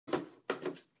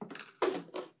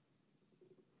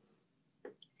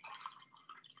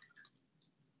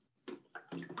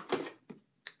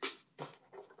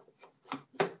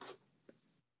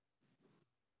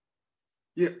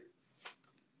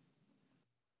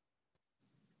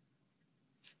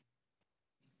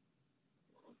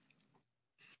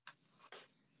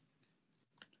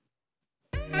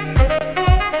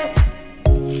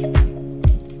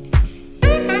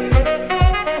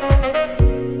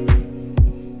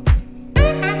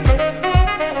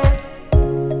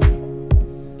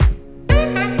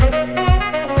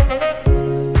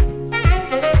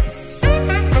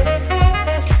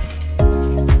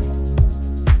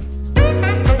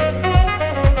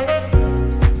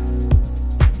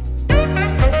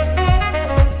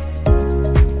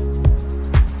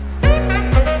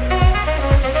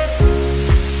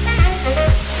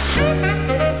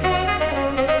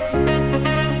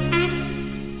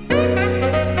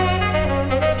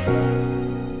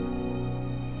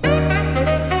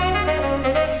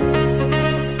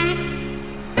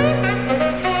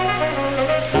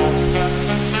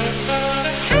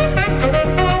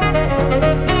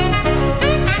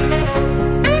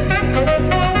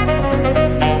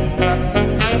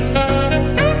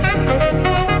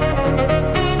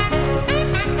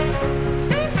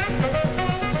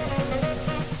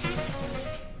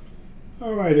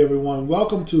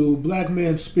welcome to Black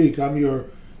Men Speak. I'm your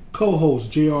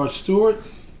co-host, J.R. Stewart.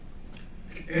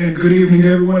 And good evening,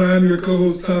 everyone. I'm your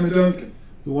co-host, Tommy Duncan.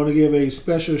 We want to give a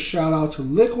special shout out to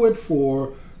Liquid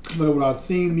for coming up with our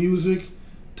theme music.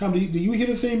 Tommy, do you hear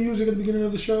the theme music at the beginning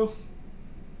of the show?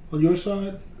 On your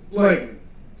side? Lightly.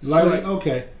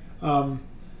 Okay.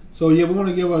 So yeah, we want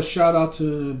to give a shout out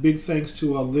to big thanks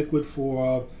to Liquid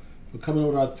for coming up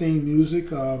with our theme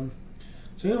music.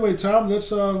 So anyway, Tom,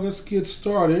 let's get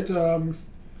started.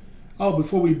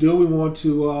 Before we do, we want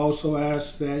to also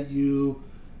ask that you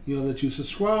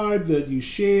subscribe, that you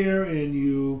share, and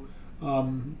you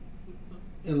and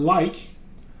like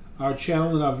our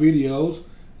channel and our videos.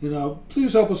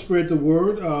 Please help us spread the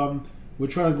word. We're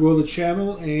trying to grow the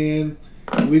channel, and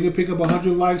if we can pick up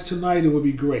 100 likes tonight, it would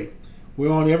be great.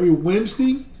 We're on every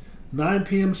Wednesday, 9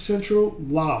 p.m. Central,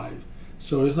 live.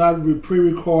 So it's not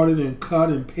pre-recorded and cut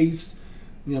and paste.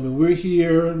 We're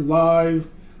here live,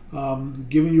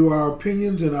 giving you our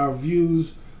opinions and our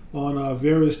views on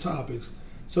various topics.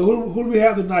 So who do we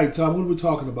have tonight, Tom? Who are we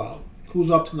talking about?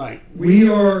 Who's up tonight? We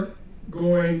are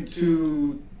going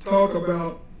to talk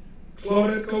about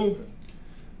Claudette Colvin.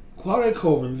 Claudette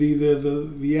Colvin,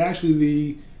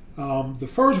 the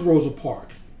first Rosa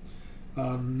Parks,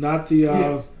 not the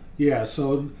yes. Yeah.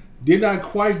 So did not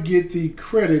quite get the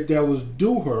credit that was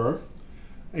due her.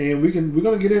 And we're going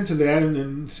to get into that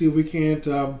and see if we can't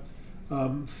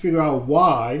figure out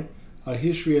why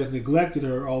history has neglected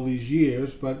her all these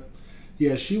years. But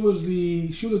yeah, she was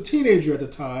a teenager at the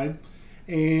time,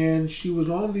 and she was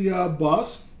on the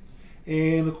bus.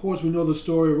 And of course, we know the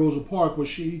story of Rosa Parks, where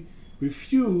she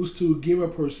refused to give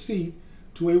up her seat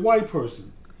to a white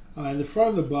person in the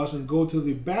front of the bus and go to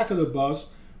the back of the bus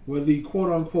where the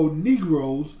quote-unquote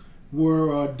Negroes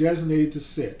were designated to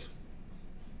sit.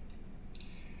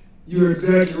 You're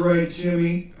exactly right,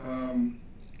 Jimmy.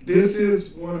 This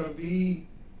is one of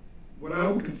what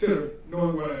I would consider,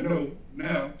 knowing what I know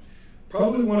now,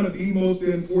 probably one of the most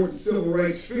important civil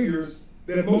rights figures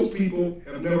that most people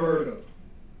have never heard of.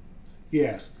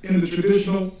 Yes. In the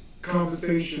traditional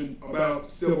conversation about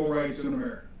civil rights in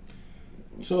America.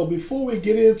 So before we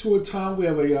get into it, Tom, we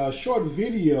have a short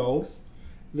video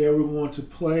that we want to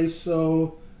play.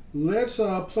 So let's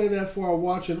play that for our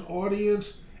watching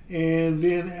audience. And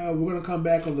then we're going to come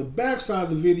back on the back side of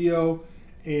the video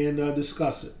and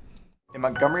discuss it. In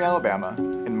Montgomery, Alabama,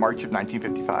 in March of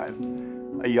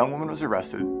 1955, a young woman was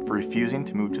arrested for refusing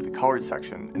to move to the colored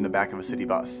section in the back of a city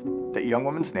bus. That young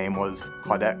woman's name was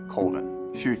Claudette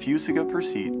Colvin. She refused to give up her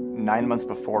seat 9 months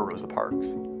before Rosa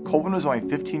Parks. Colvin was only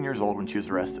 15 years old when she was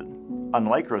arrested.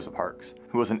 Unlike Rosa Parks,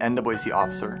 who was an NAACP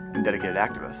officer and dedicated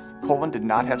activist, Colvin did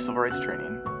not have civil rights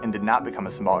training and did not become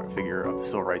a symbolic figure of the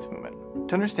civil rights movement.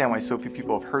 To understand why so few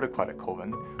people have heard of Claudette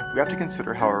Colvin, we have to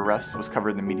consider how her arrest was covered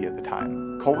in the media at the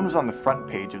time. Colvin was on the front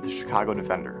page of the Chicago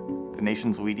Defender, the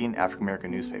nation's leading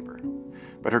African-American newspaper.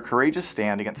 But her courageous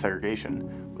stand against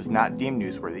segregation was not deemed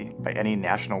newsworthy by any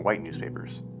national white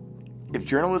newspapers. If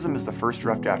journalism is the first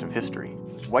rough draft of history,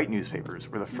 white newspapers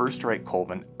were the first to write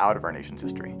Colvin out of our nation's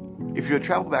history. If you would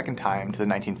travel back in time to the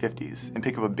 1950s and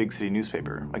pick up a big city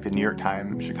newspaper like the New York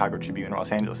Times, Chicago Tribune, or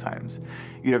Los Angeles Times,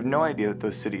 you'd have no idea that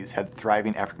those cities had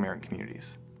thriving African-American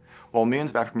communities. While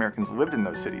millions of African-Americans lived in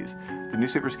those cities, the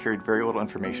newspapers carried very little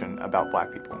information about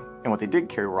black people, and what they did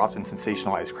carry were often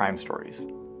sensationalized crime stories.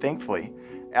 Thankfully,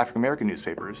 African-American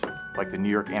newspapers, like the New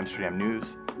York Amsterdam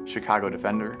News, Chicago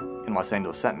Defender, and Los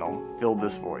Angeles Sentinel, filled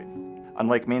this void.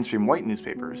 Unlike mainstream white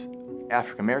newspapers,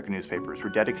 African-American newspapers were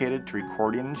dedicated to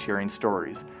recording and sharing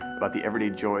stories about the everyday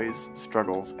joys,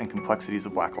 struggles, and complexities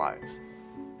of black lives.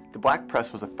 The black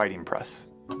press was a fighting press,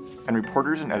 and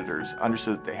reporters and editors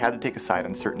understood that they had to take a side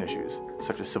on certain issues,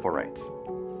 such as civil rights.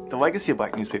 The legacy of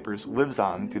black newspapers lives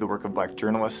on through the work of black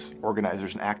journalists,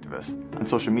 organizers, and activists on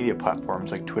social media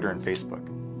platforms like Twitter and Facebook.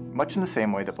 Much in the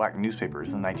same way that black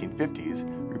newspapers in the 1950s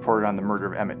reported on the murder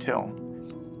of Emmett Till,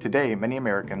 today many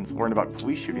Americans learn about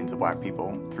police shootings of black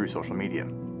people through social media.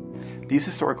 These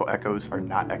historical echoes are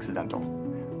not accidental.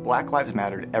 Black lives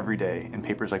mattered every day in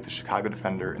papers like the Chicago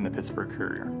Defender and the Pittsburgh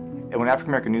Courier. And when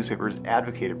African-American newspapers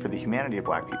advocated for the humanity of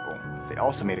black people, they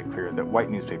also made it clear that white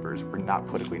newspapers were not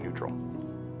politically neutral.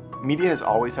 Media has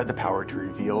always had the power to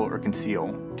reveal or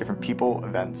conceal different people,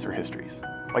 events, or histories.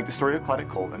 Like the story of Claudette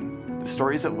Colvin, the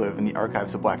stories that live in the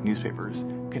archives of black newspapers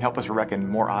can help us reckon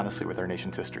more honestly with our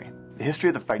nation's history. The history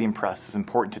of the fighting press is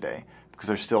important today because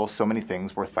there's still so many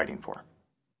things worth fighting for.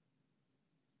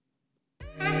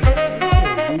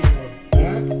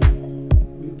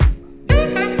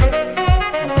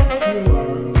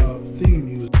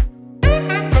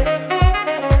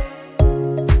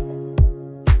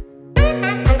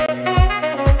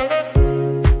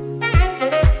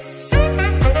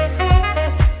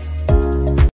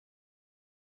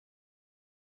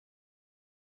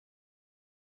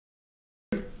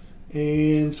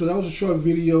 And so that was a short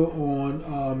video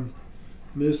on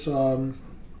Miss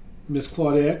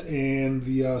Claudette and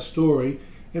the story.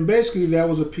 And basically that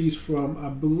was a piece from, I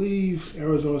believe,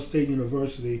 Arizona State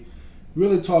University,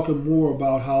 really talking more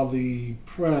about how the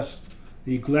press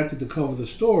neglected to cover the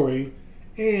story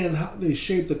and how they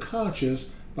shaped the conscience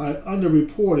by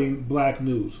underreporting black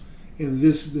news. And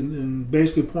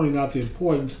basically pointing out the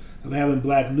importance of having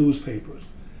black newspapers.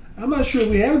 I'm not sure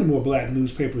we have any more black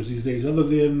newspapers these days, other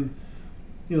than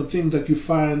things that you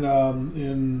find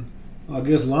in, I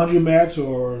guess, laundromats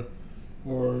or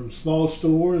small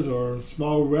stores or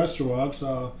small restaurants,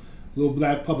 little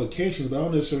black publications. But I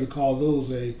don't necessarily call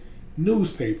those a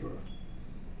newspaper.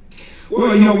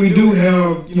 Well, we do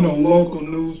have local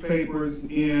newspapers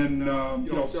in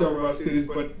several cities,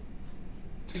 but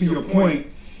to your point,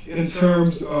 in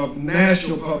terms of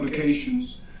national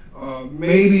publications,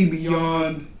 maybe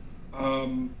beyond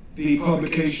the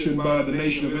publication by the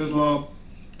Nation of Islam.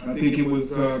 I think it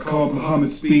was called Muhammad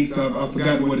Speaks. I've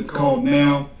forgotten what it's called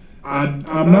now. I'm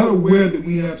not aware that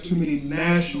we have too many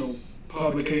national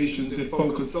publications that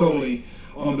focus solely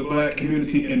on the black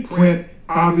community in print.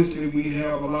 Obviously, we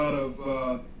have a lot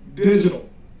of digital,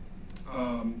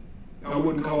 I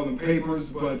wouldn't call them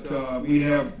papers, but we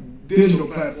have digital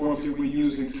platforms that we're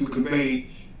using to convey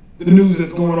the news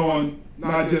that's going on,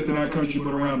 not just in our country,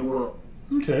 but around the world.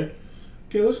 Okay,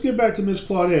 let's get back to Miss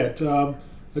Claudette.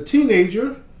 A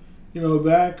teenager,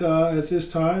 back at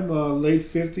this time, late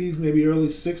 50s, maybe early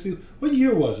 60s. What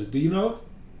year was it? Do you know?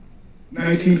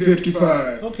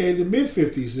 1955. Okay, the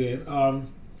mid-50s then.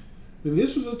 And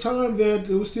this was a time that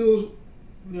it was still,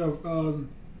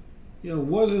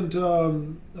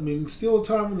 wasn't, still a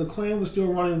time when the Klan was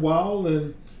still running wild,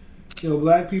 and,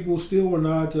 black people still were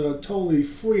not totally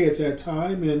free at that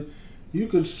time, and you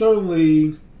could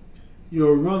certainly,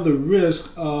 run the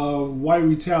risk of white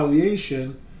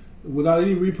retaliation without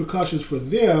any repercussions for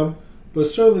them, but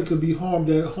certainly could be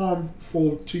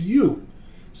harmful to you.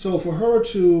 So for her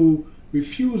to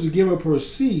refuse to give up her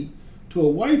seat to a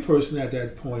white person at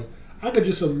that point, I could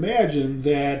just imagine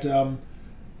that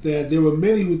that there were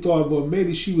many who thought, well,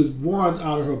 maybe she was, one,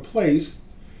 out of her place,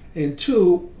 and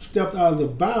two, stepped out of the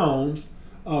bounds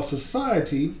of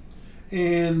society.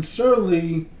 And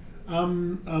certainly,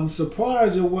 I'm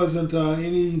surprised there wasn't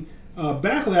any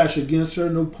backlash against her,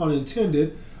 no pun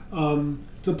intended,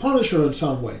 to punish her in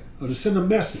some way or to send a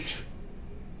message.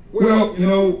 Well,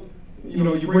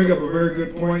 you bring up a very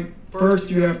good point. First,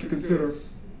 you have to consider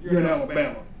you're in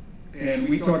Alabama, and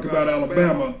we talk about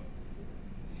Alabama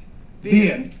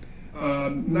then,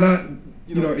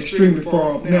 not extremely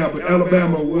far off now, but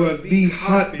Alabama was the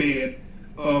hotbed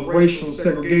of racial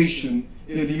segregation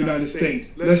in the United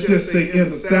States. Let's just say in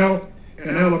the South, and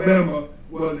Alabama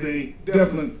was a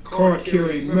definite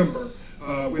card-carrying member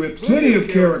with plenty of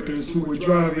characters who were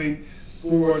driving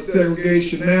for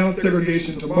segregation now,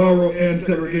 segregation tomorrow, and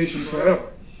segregation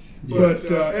forever. But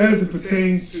as it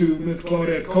pertains to Ms.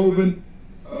 Claudette Colvin,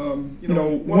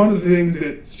 one of the things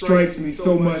that strikes me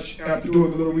so much after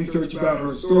doing a little research about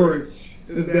her story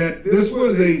is that this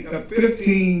was a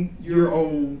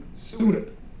 15-year-old student,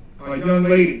 a young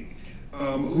lady,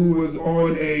 who was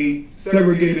on a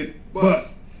segregated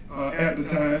bus at the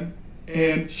time,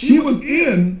 and she was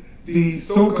in the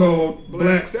so-called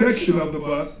black section of the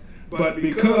bus, but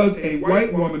because a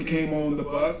white woman came on the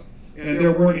bus and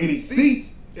there weren't any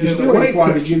seats in the white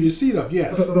section, to give your seat up,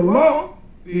 yes. The law,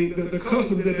 the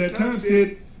customs at that time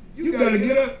said, you got to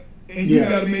get up and you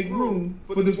got to make room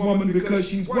for this woman because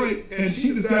she's white, and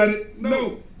she decided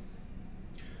no.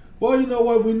 Well, you know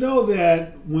what? We know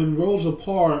that when Rosa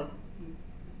Parks,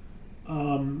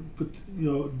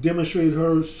 demonstrated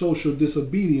her social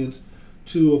disobedience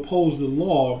to oppose the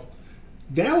law,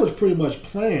 that was pretty much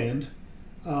planned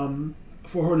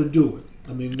for her to do it.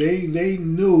 I mean, they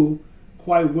knew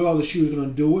quite well that she was going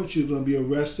to do it. She was going to be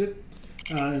arrested,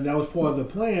 and that was part of the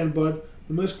plan. But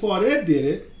when Miss Claudette did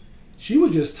it, she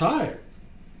was just tired.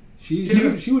 She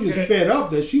was just fed up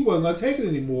that she wasn't going to take it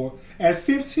anymore at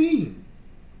 15.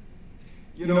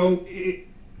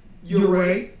 You're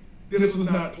right. This was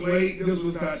not played. This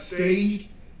was not staged.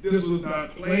 This was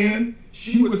not planned.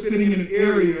 She was sitting in an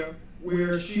area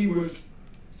where she was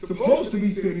supposed to be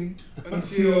sitting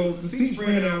until the seats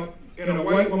ran out and a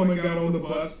white woman got on the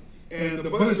bus, and the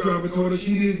bus driver told her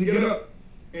she needed to get up.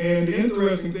 And the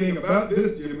interesting thing about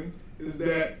this, Jimmy, is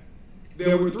that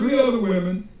there were 3 other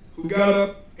women who got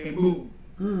up and moved.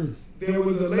 There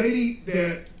was a lady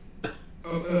an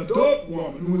adult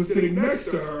woman who was sitting next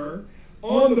to her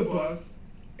on the bus,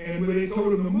 and when they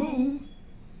told him to move,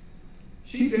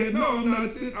 she said, no,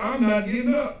 I'm not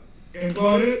getting up. And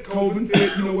Claudette Colvin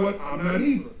said, you know what, I'm not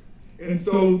either. And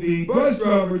so the bus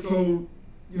driver told,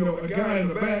 a guy in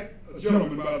the back, a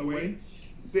gentleman, by the way,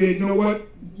 said, you know what,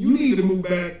 you need to move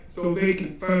back so they can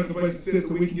find some place to sit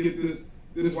so we can get this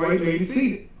white lady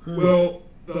seated. Well,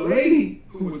 the lady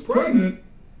who was pregnant,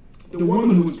 the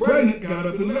woman who was pregnant got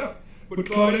up and left. But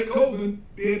Claudette Colvin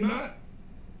did not.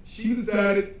 She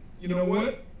decided, you know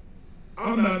what,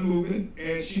 I'm not moving.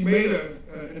 And she made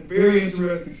a very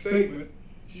interesting statement.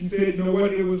 She said, you know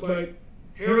what, it was like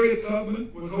Harriet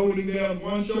Tubman was holding down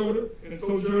one shoulder and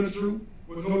Sojourner Truth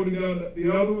was holding down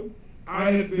the other one.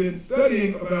 I had been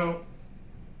studying about,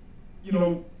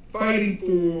 fighting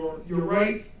for your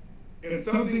rights, and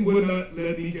something would not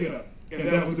let me get up. And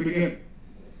that was the beginning.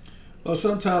 Well,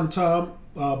 sometimes, Tom,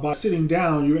 by sitting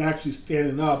down, you're actually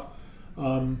standing up,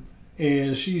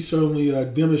 and she certainly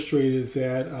demonstrated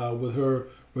that with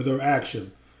her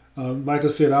action. Like I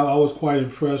said, I was quite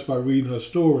impressed by reading her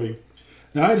story.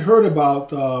 Now, I'd heard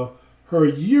about her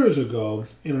years ago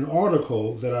in an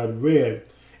article that I'd read,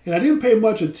 and I didn't pay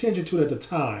much attention to it at the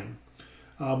time.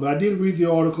 But I did read the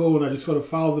article, and I just sort of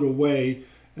filed it away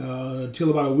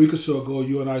until about a week or so ago,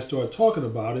 you and I started talking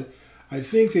about it. I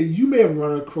think that you may have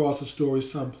run across the story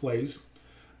someplace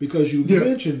because you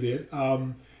mentioned it,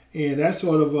 and that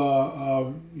sort of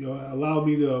allowed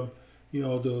me to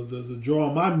to draw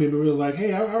on my memory, like,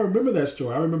 hey, I remember that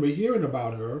story. I remember hearing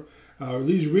about her, or at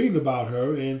least reading about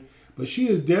her, but she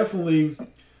is definitely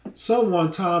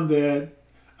someone, Tom, that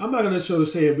I'm not going to necessarily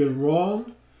say have been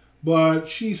wrong, but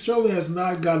she certainly has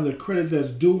not gotten the credit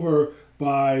that's due her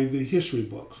by the history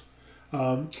books.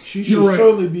 She should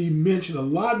certainly be mentioned a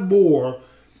lot more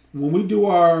when we do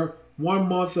our 1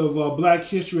 month of Black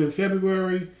History in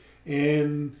February,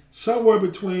 and somewhere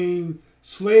between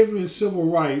slavery and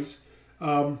civil rights,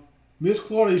 Miss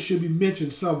Claudia should be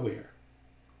mentioned somewhere.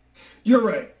 You're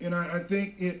right, and I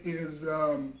think it is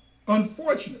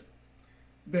unfortunate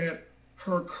that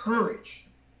her courage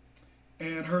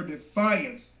and her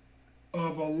defiance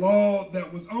of a law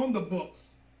that was on the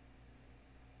books,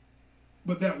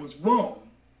 but that was wrong,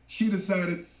 she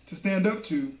decided to stand up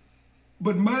to.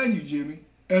 But mind you, Jimmy,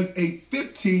 as a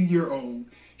 15-year-old,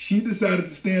 she decided to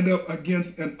stand up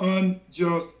against an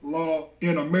unjust law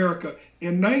in America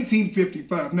in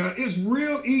 1955. Now, it's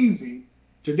real easy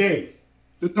today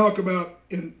to talk about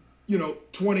in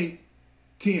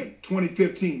 2010,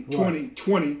 2015,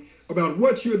 2020 about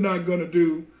what you're not going to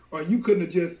do, or you couldn't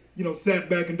have just sat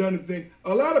back and done anything.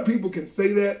 A lot of people can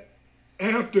say that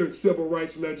after civil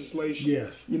rights legislation.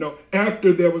 Yes.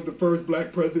 After there was the first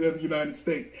Black president of the United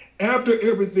States, after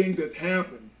everything that's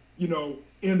happened,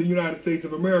 in the United States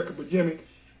of America. But Jimmy,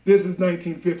 this is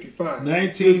 1955.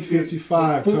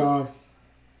 1955, Tom.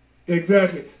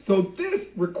 Exactly. So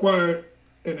this required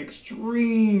an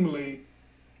extremely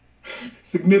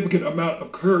significant amount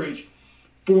of courage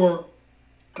for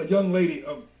a young lady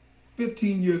of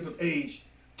 15 years of age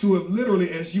to have literally,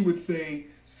 as you would say,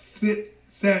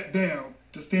 sat down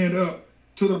to stand up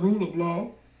to the rule of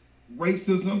law,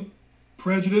 racism,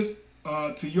 prejudice,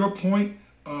 to your point,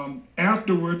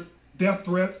 afterwards, death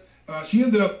threats. She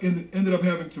ended up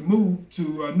having to move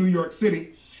to New York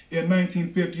City in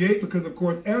 1958 because, of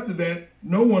course, after that,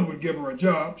 no one would give her a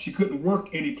job. She couldn't work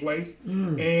any place.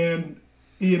 And,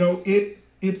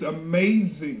 it's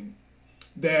amazing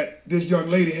that this young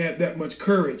lady had that much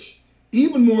courage,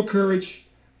 even more courage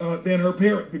than her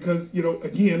parents, because,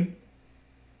 again,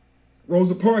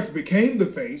 Rosa Parks became the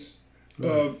face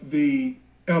of the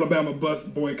Alabama bus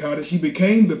boycott, and she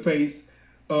became the face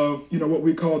of, what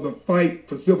we call the fight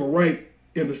for civil rights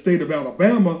in the state of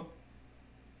Alabama.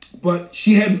 But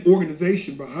she had an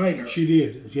organization behind her. She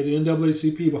did. She had the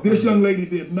NAACP behind her. This young lady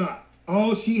did not.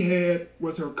 All she had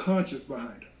was her conscience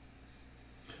behind her.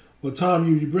 Well, Tom,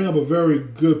 you bring up a very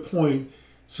good point.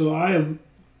 So I am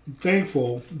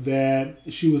thankful that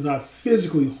she was not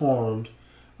physically harmed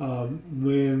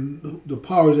when the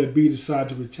powers that be decided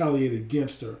to retaliate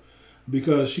against her,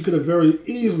 because she could have very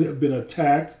easily have been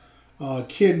attacked,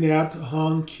 kidnapped,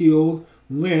 hung, killed,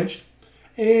 lynched,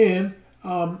 and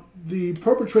the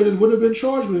perpetrators wouldn't have been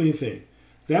charged with anything.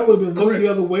 That would have been looked the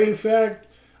other way. In fact,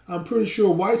 I'm pretty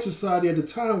sure white society at the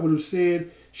time would have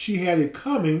said she had it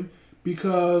coming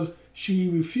because she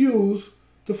refused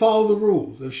to follow the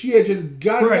rules. If she had just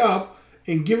gotten up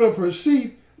and given up her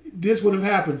seat, this would have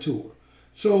happened to her.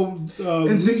 So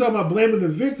when we talk about blaming the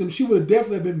victim, she would have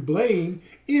definitely been blamed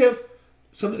if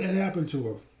something had happened to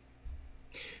her.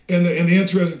 And the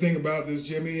interesting thing about this,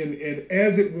 Jimmy, and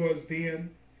as it was then,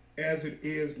 as it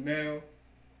is now,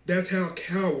 that's how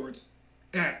cowards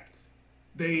act.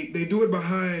 They do it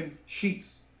behind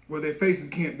sheets where their faces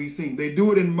can't be seen. They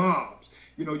do it in mobs.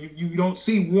 You don't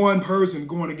see one person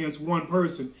going against one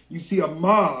person. You see a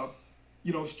mob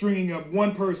stringing up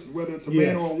one person, whether it's a Yes.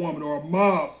 man or a woman, or a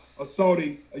mob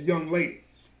assaulting a young lady,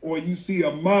 or you see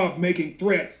a mob making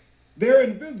threats. They're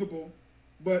invisible,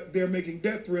 but they're making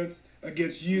death threats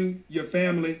against you, your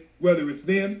family, whether it's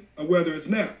then or whether it's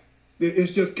now.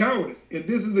 It's just cowardice. And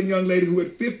this is a young lady who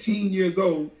at 15 years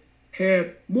old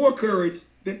had more courage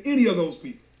than any of those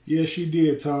people. Yes, she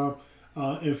did, Tom.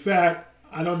 In fact,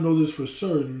 I don't know this for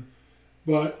certain,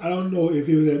 but I don't know if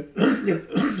it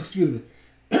was excuse me.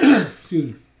 Excuse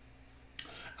me.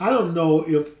 I don't know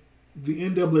if the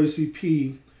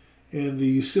NAACP and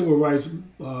the civil rights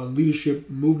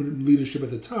movement leadership at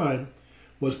the time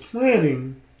was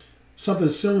planning something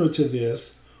similar to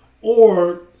this,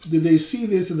 or did they see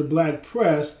this in the black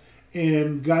press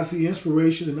and got the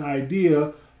inspiration and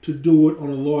idea to do it on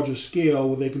a larger scale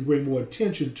where they can bring more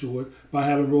attention to it by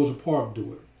having Rosa Parks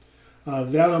do it?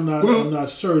 That I'm not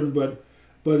certain, but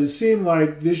it seemed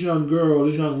like this young girl,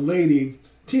 this young lady,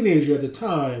 teenager at the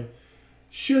time,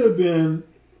 should have been,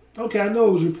 okay, I know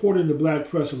it was reported in the black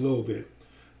press a little bit,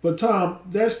 but Tom,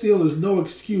 that still is no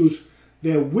excuse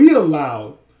that we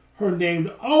allowed her name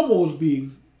to almost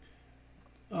be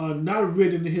not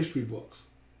written in the history books.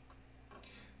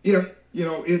 Yeah,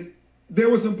 there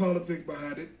was some politics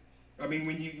behind it. I mean,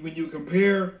 when you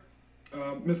compare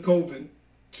Miss Colvin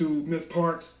to Miss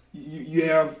Parks, you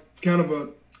have kind of a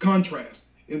contrast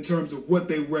in terms of what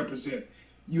they represent.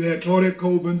 You had Claudette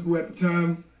Colvin, who at the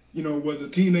time, was a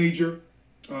teenager.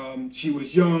 She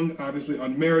was young, obviously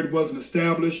unmarried, wasn't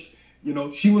established.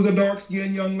 She was a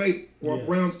dark-skinned young lady, or a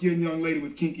brown-skinned young lady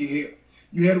with kinky hair.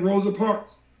 You had Rosa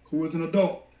Parks, who was an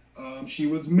adult. She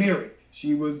was married.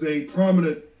 She was a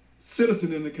prominent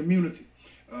citizen in the community.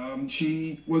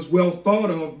 She was well thought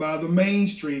of by the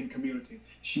mainstream community.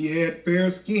 She had fair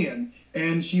skin,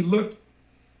 and she looked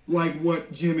like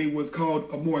what Jimmy was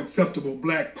called a more acceptable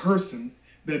black person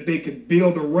that they could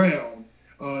build around,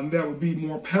 that would be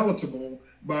more palatable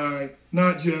by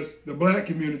not just the black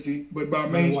community, but by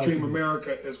mainstream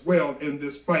America as well in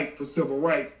this fight for civil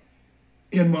rights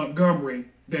in Montgomery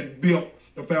that built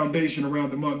the foundation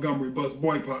around the Montgomery bus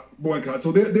boycott.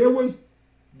 So there was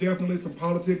definitely some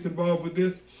politics involved with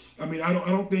this. I mean, I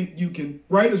don't think you can,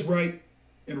 right is right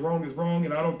and wrong is wrong,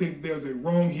 and I don't think there's a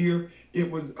wrong here.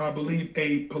 It was, I believe,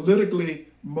 a politically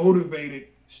motivated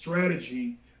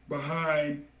strategy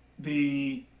behind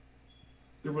the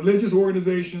religious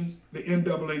organizations, the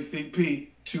NAACP,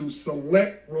 to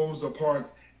select Rosa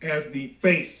Parks as the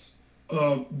face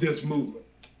of this movement.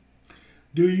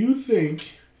 Do you think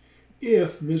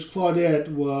if Miss Claudette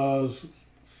was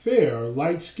fair,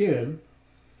 light-skinned,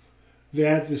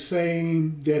 that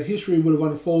history would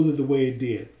have unfolded the way it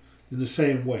did, in the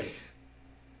same way?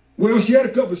 Well, she had a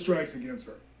couple of strikes against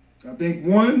her. I think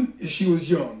one is she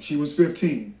was young. She was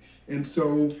 15. And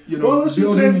so,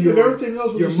 building everything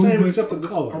else was the same except the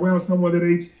color around someone that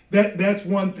age, that's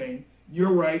one thing.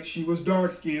 You're right. She was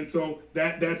dark skinned, so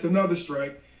that's another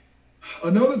strike.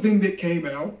 Another thing that came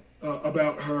out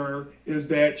about her is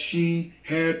that she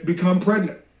had become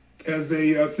pregnant as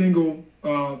a single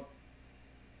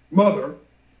mother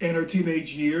in her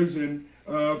teenage years, and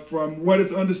from what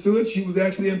is understood, she was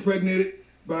actually impregnated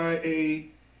by a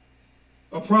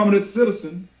prominent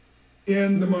citizen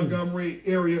in the Montgomery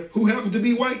area who happened to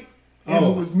be white and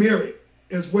who was married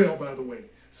as well, by the way.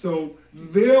 So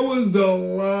there was a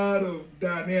lot of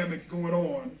dynamics going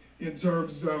on in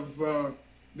terms of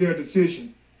their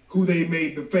decision, who they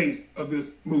made the face of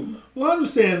this movement. Well, I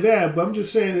understand that, but I'm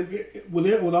just saying,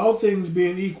 with all things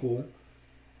being equal,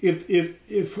 if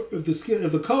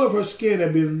the color of her skin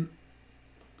had been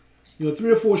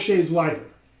 3 or 4 shades lighter,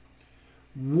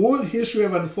 would history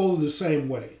have unfolded the same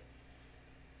way?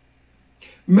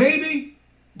 Maybe,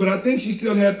 but I think she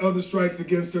still had other strikes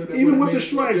against her. Even with the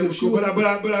strikes,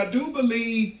 but I do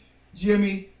believe,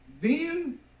 Jimmy,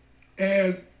 then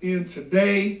as in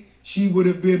today, she would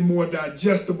have been more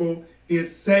digestible.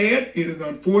 It's sad, it is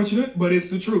unfortunate, but it's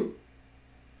the truth.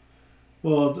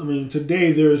 Well, I mean,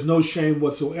 today there is no shame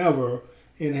whatsoever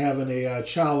in having a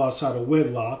child outside of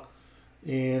wedlock,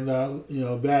 and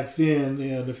back then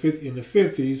in the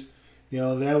 50s.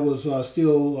 That was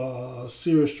still a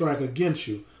serious strike against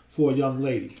you for a young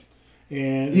lady.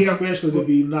 And especially to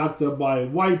be knocked up by a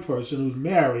white person who's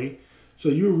married. So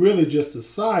you're really just a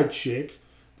side chick.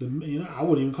 I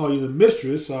wouldn't even call you the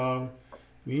mistress.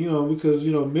 Because,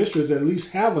 mistresses at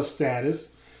least have a status.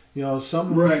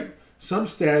 Some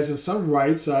status and some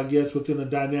rights, I guess, within the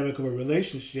dynamic of a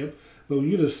relationship. But when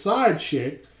you're the side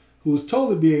chick who's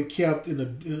totally being kept in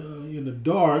the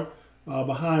dark,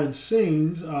 behind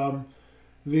scenes,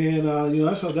 then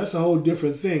that's a whole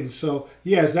different thing. So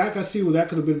Zach, I see where that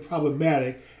could have been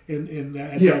problematic at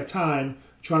that time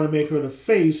trying to make her the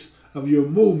face of your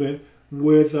movement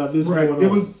with this going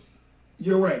on.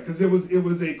 You're right, because it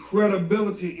was a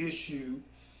credibility issue,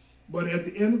 but at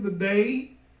the end of the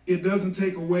day, it doesn't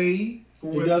take away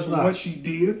from what she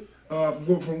did,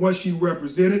 from what she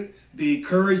represented, the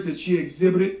courage that she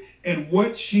exhibited, and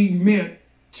what she meant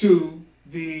to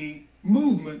the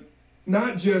movement,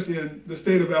 not just in the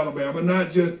state of Alabama,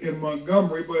 not just in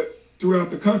Montgomery, but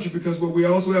throughout the country. Because what we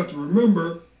also have to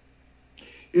remember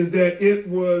is that it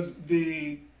was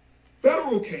the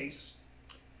federal case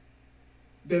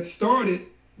that started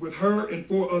with her and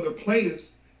 4 other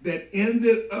plaintiffs that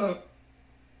ended up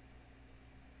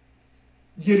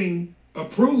getting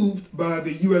approved by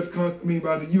the U.S.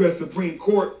 Supreme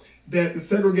Court that the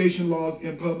segregation laws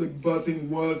in public busing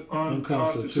was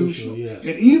unconstitutional. Yes.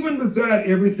 And even beside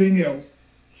everything else,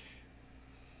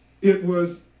 it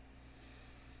was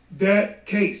that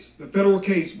case, the federal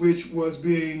case, which was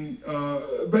being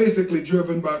basically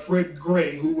driven by Fred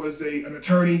Gray, who was an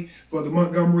attorney for the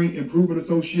Montgomery Improvement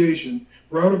Association,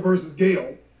 Browder versus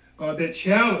Gale, that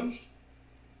challenged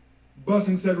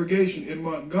busing segregation in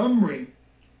Montgomery,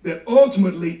 that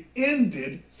ultimately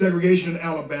ended segregation in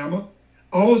Alabama,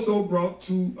 also brought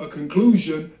to a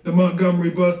conclusion the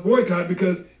Montgomery bus boycott.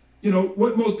 Because,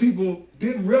 what most people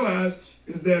didn't realize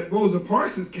is that Rosa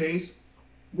Parks' case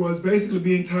was basically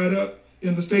being tied up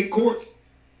in the state courts.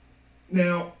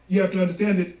 Now, you have to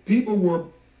understand that people were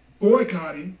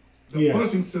boycotting the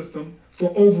busing system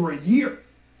for over a year.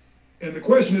 And the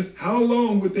question is, how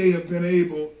long would they have been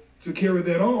able to carry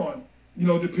that on,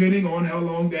 depending on how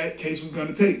long that case was going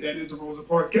to take. That is the Rosa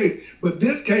Parks case. But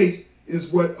this case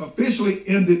is what officially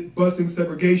ended busing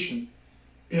segregation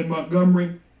in Montgomery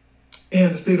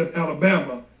and the state of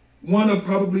Alabama. One of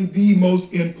probably the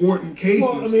most important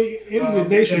cases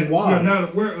nationwide, that we're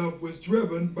not aware of was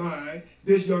driven by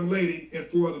this young lady and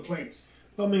 4 other plaintiffs.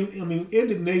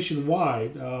 Ended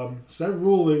nationwide. So that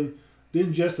ruling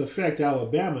didn't just affect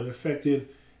Alabama; it affected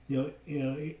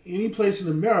any place in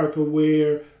America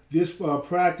where this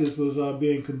practice was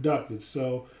being conducted.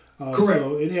 So,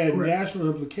 so it had national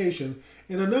implications.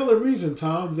 And another reason,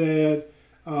 Tom, that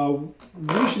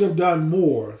we should have done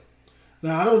more.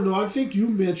 Now, I don't know. I think you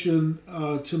mentioned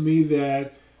to me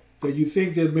that you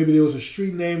think that maybe there was a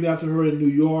street named after her in New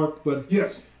York, but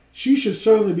yes, she should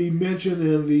certainly be mentioned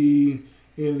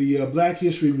in the Black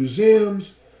History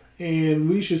museums, and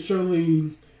we should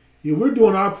certainly, we're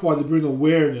doing our part to bring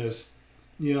awareness,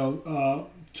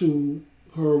 to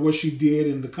her, what she did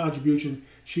and the contribution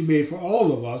she made for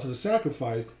all of us and the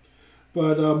sacrifice.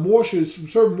 But more should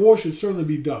certainly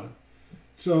be done.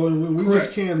 So, and we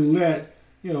just can't let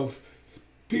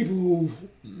people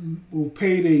who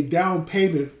paid a down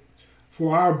payment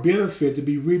for our benefit to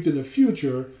be reaped in the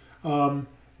future.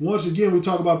 Once again, we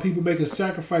talk about people making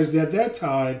sacrifices at that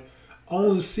time,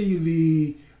 only to see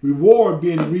the reward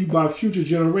being reaped by future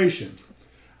generations.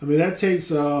 That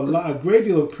takes a great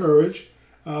deal of courage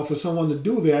for someone to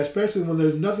do that, especially when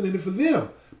there's nothing in it for them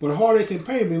but heartache and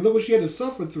pain. Look what she had to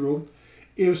suffer through.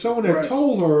 If someone had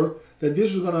told her that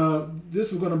this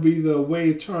was gonna be the way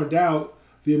it turned out,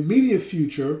 the immediate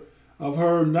future of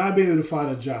her not being able to find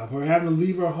a job, her having to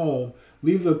leave her home,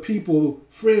 leave the people,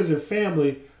 friends and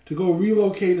family to go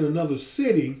relocate in another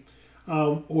city,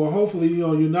 or hopefully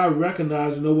you're not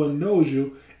recognized and no one knows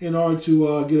you, in order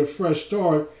to get a fresh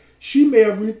start, she may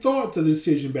have rethought the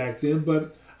decision back then,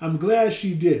 but I'm glad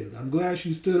she didn't. I'm glad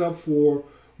she stood up for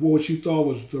what she thought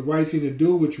was the right thing to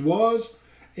do, which was,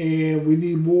 and we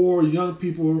need more young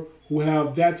people who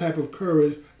have that type of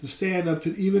courage to stand up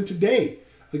to, even today,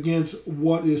 against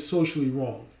what is socially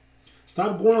wrong.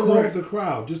 Stop going along with the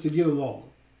crowd just to get along.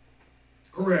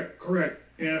 Correct.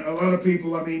 And a lot of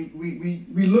people,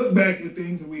 we look back at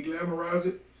things and we glamorize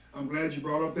it. I'm glad you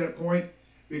brought up that point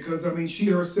because,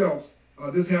 she herself,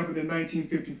 this happened in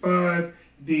 1955.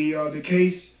 The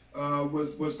case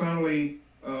was finally,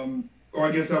 or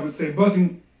I guess I would say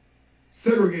busing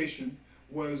segregation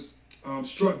was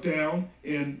struck down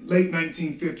in late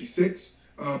 1956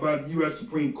 by the U.S.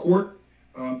 Supreme Court.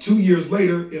 2 years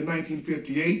later, in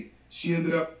 1958, she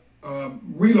ended up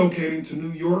relocating to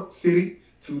New York City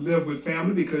to live with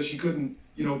family because she couldn't,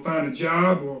 find a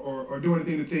job or do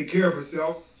anything to take care of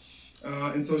herself.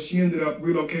 And so she ended up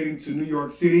relocating to New York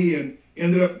City and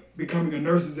ended up becoming a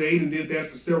nurse's aide and did that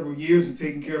for several years and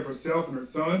taking care of herself and her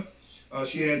son.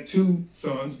 She had 2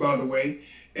 sons, by the way.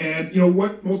 And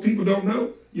what most people don't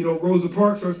know, Rosa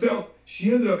Parks herself,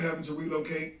 she ended up having to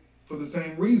relocate for the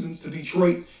same reasons to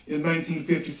Detroit in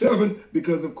 1957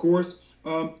 because, of course,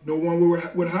 no one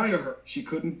would hire her. She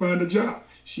couldn't find a job.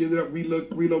 She ended up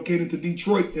relocating to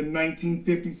Detroit in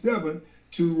 1957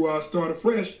 to start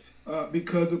afresh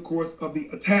because, of course, of the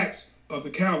attacks of the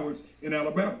cowards in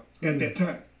Alabama at that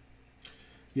time.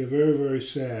 Yeah, very, very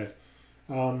sad.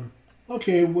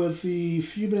 Okay, with the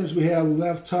few minutes we have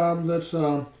left, Tom,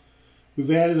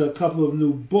 we've added a couple of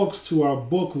new books to our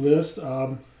book list.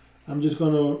 I'm just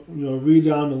going to read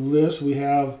down the list. We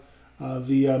have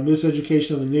the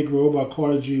Miseducation of the Negro by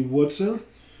Carter G. Woodson.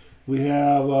 We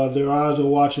have Their Eyes Are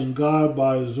Watching God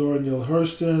by Zora Neale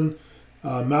Hurston.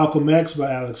 Malcolm X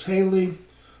by Alex Haley.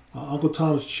 Uncle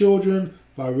Tom's Children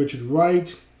by Richard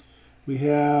Wright. We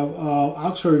have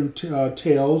Oxford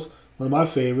Tales, one of my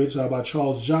favorites, by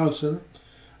Charles Johnson.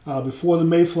 Before the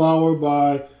Mayflower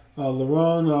by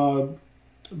Lerone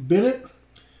Bennett.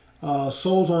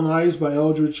 Souls on Ice by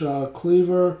Eldridge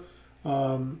Cleaver.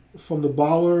 From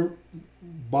the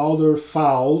Balder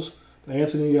Files by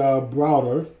Anthony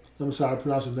Browder. I'm sorry, I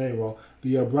pronounced his name wrong.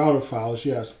 The Browder Files,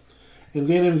 yes. And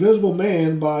then Invisible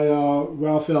Man by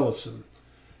Ralph Ellison.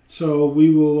 So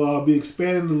we will be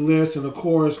expanding the list, and of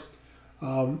course,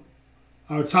 our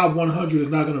top 100 is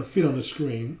not going to fit on the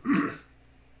screen.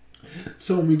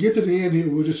 So when we get to the end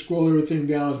here, we'll just scroll everything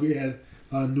down as we add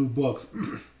new books.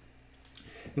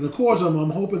 And of course,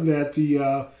 I'm hoping that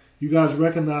you guys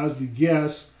recognize the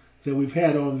guests that we've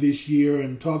had on this year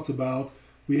and talked about.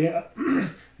 We have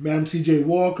Madam C.J.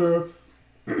 Walker.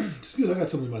 Excuse me, I got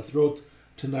something in my throat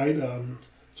tonight,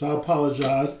 so I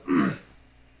apologize.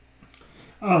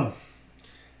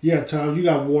 Yeah, Tom, you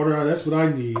got water. That's what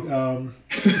I need.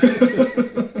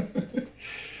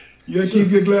 You gotta keep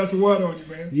your glass of water on you,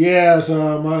 man. Yes,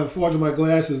 unfortunately, my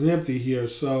glass is empty here,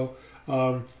 so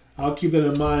I'll keep that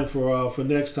in mind for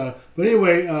next time. But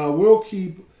anyway, we'll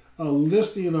keep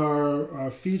listing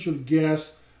our featured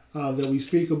guests that we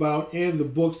speak about and the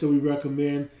books that we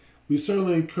recommend. We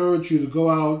certainly encourage you to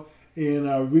go out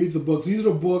and read the books. These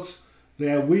are the books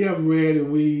that we have read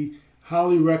and we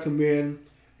highly recommend.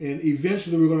 And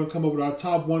eventually we're going to come up with our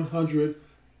top 100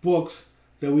 books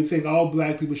that we think all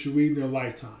black people should read in their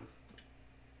lifetime.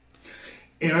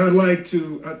 And I'd like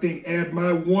to, add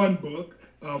my one book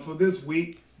for this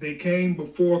week. They Came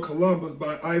Before Columbus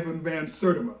by Ivan Van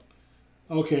Sertima.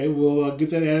 Okay, we'll get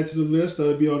that added to the list.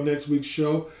 That'll be on next week's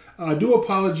show. I do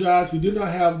apologize. We did not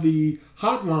have the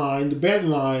hotline, the bed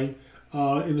line,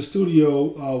 in the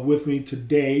studio with me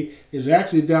today. It's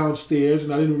actually downstairs,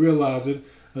 and I didn't realize it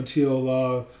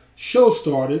until show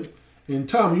started. And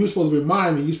Tom, you were supposed to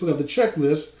remind me. You're supposed to have the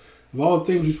checklist of all the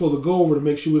things you're supposed to go over to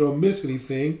make sure we don't miss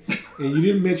anything. And you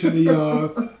didn't mention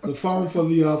the phone for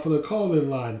the call-in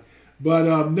line.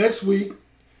 But next week,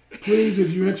 please,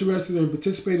 if you're interested in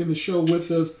participating in the show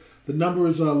with us, the number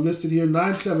is listed here,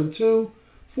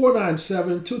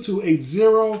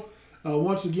 972-497-2280.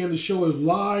 Once again, the show is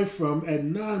live at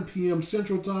 9 p.m.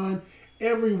 Central Time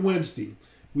every Wednesday.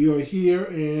 We are here,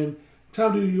 and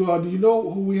Tom, do you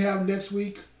know who we have next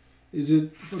week? Is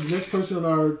it for the next person on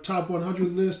our top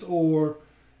 100 list, or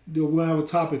do we have a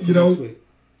topic for next week?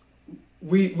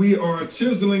 We are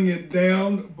chiseling it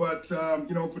down, but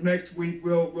for next week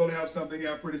we'll have something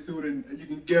out pretty soon, and you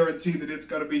can guarantee that it's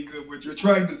going to be good. We're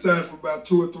trying to decide for about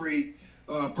 2 or 3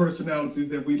 personalities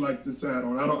that we'd like to decide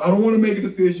on. I don't want to make a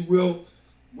decision. We'll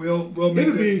make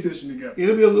that decision together.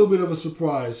 It'll be a little bit of a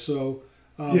surprise. So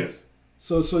yes.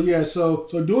 So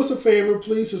do us a favor,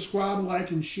 please subscribe,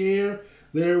 like, and share.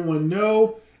 Let everyone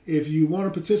know. If you want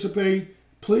to participate,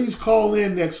 please call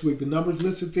in next week. The number's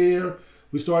listed there.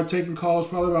 We start taking calls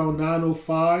probably around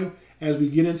 9:05 as we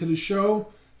get into the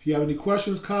show. If you have any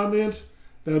questions, comments,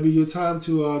 that'll be your time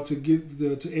to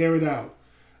air it out.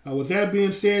 With that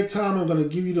being said, Tom, I'm going to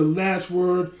give you the last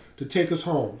word to take us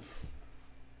home.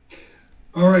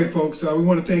 All right, folks. We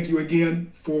want to thank you again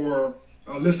for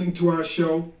listening to our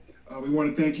show. We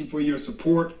want to thank you for your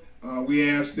support. We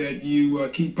ask that you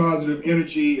keep positive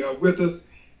energy with us.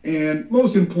 And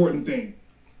most important thing,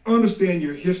 understand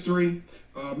your history.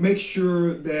 Make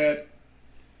sure that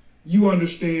you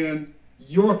understand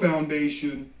your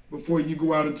foundation before you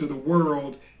go out into the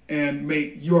world and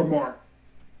make your mark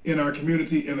in our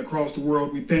community and across the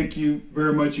world. We thank you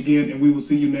very much again, and we will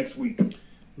see you next week.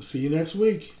 We'll see you next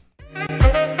week.